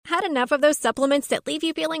Had enough of those supplements that leave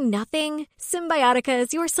you feeling nothing? Symbiotica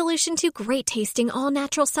is your solution to great-tasting,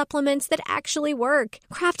 all-natural supplements that actually work.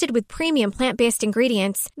 Crafted with premium plant-based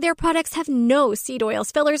ingredients, their products have no seed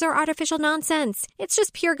oils, fillers, or artificial nonsense. It's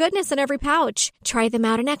just pure goodness in every pouch. Try them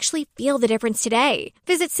out and actually feel the difference today.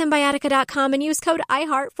 Visit Symbiotica.com and use code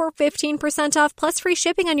IHEART for 15% off plus free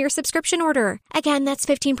shipping on your subscription order. Again, that's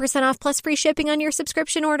 15% off plus free shipping on your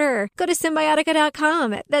subscription order. Go to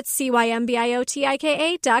Symbiotica.com. That's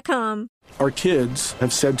CYMBIOTIKA.com. Our kids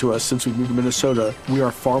have said to us since we moved to Minnesota, we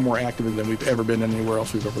are far more active than we've ever been anywhere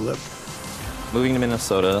else we've ever lived. Moving to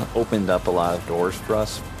Minnesota opened up a lot of doors for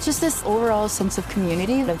us. Just this overall sense of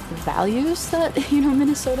community, the values that,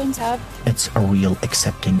 Minnesotans have. It's a real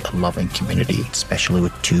accepting, loving community, especially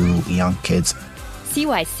with 2 young kids. See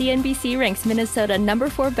why CNBC ranks Minnesota number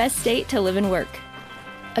 4 best state to live and work.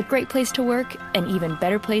 A great place to work, an even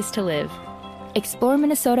better place to live.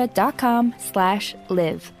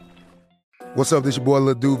 ExploreMinnesota.com/live. What's up, this your boy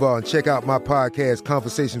Lil Duval, and check out my podcast,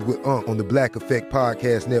 Conversations with Unc, on the Black Effect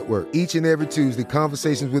Podcast Network. Each and every Tuesday,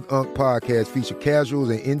 Conversations with Unc podcast feature casuals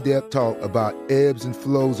and in-depth talk about ebbs and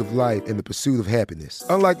flows of life and the pursuit of happiness.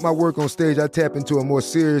 Unlike my work on stage, I tap into a more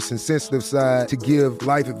serious and sensitive side to give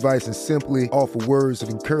life advice and simply offer words of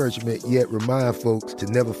encouragement, yet remind folks to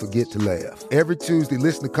never forget to laugh. Every Tuesday,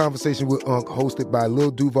 listen to Conversations with Unc, hosted by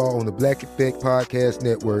Lil Duval on the Black Effect Podcast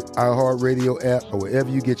Network, iHeartRadio app, or wherever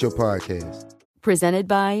you get your podcasts. Presented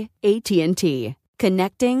by AT&T.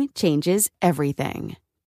 Connecting changes everything.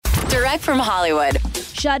 Direct from Hollywood.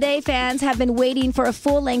 Sade fans have been waiting for a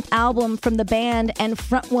full-length album from the band and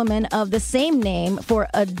frontwoman of the same name for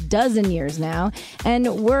a dozen years now.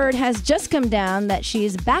 And word has just come down that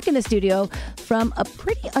she's back in the studio from a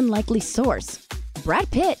pretty unlikely source. Brad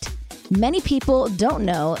Pitt. Many people don't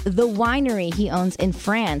know the winery he owns in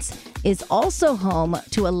France is also home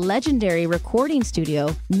to a legendary recording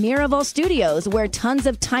studio, Miraval Studios, where tons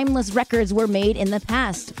of timeless records were made in the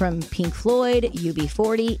past, from Pink Floyd,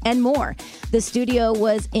 UB40, and more. The studio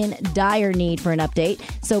was in dire need for an update,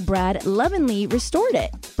 so Brad lovingly restored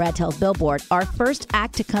it. Brad tells Billboard, our first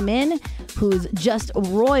act to come in, whose just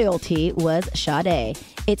royalty, was Sade.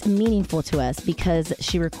 It's meaningful to us because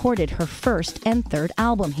she recorded her first and third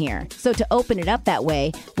album here. So to open it up that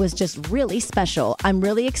way was just really special. I'm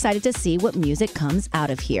really excited to see what music comes out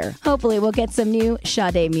of here. Hopefully we'll get some new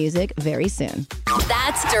Sade music very soon.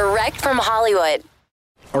 That's direct from Hollywood.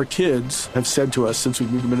 Our kids have said to us since we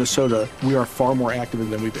moved to Minnesota, we are far more active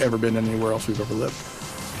than we've ever been anywhere else we've ever lived.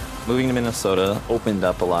 Moving to Minnesota opened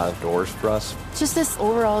up a lot of doors for us. Just this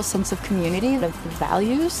overall sense of community, the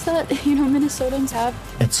values that, Minnesotans have.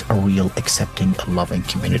 It's a real accepting, loving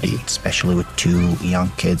community, especially with 2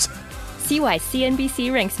 young kids. See why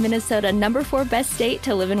CNBC ranks Minnesota number 4 best state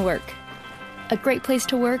to live and work. A great place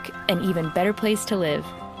to work, an even better place to live.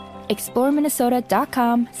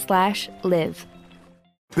 ExploreMinnesota.com/live.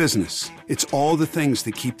 Business. It's all the things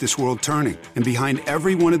that keep this world turning. And behind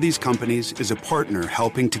every one of these companies is a partner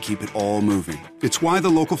helping to keep it all moving. It's why the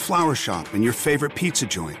local flower shop and your favorite pizza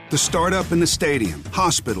joint, the startup and the stadium,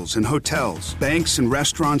 hospitals and hotels, banks and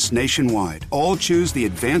restaurants nationwide all choose the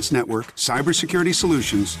advanced network, cybersecurity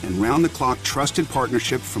solutions, and round-the-clock trusted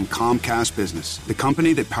partnership from Comcast Business, the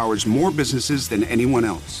company that powers more businesses than anyone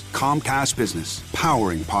else. Comcast Business,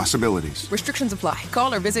 powering possibilities. Restrictions apply.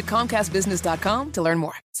 Call or visit ComcastBusiness.com to learn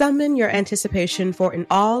more. Summon your anticipation for an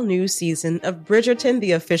all-new season of Bridgerton,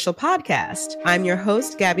 the official podcast. I'm your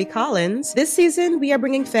host, Gabby Collins. This season, we are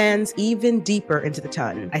bringing fans even deeper into the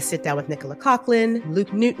ton. I sit down with Nicola Coughlan,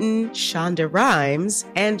 Luke Newton, Shonda Rhimes,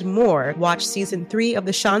 and more. Watch season 3 of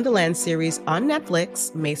the Shondaland series on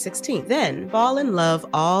Netflix, May 16th. Then fall in love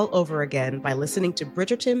all over again by listening to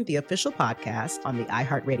Bridgerton, the official podcast on the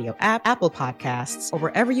iHeartRadio app, Apple Podcasts, or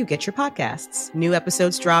wherever you get your podcasts. New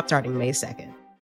episodes drop starting May 2nd.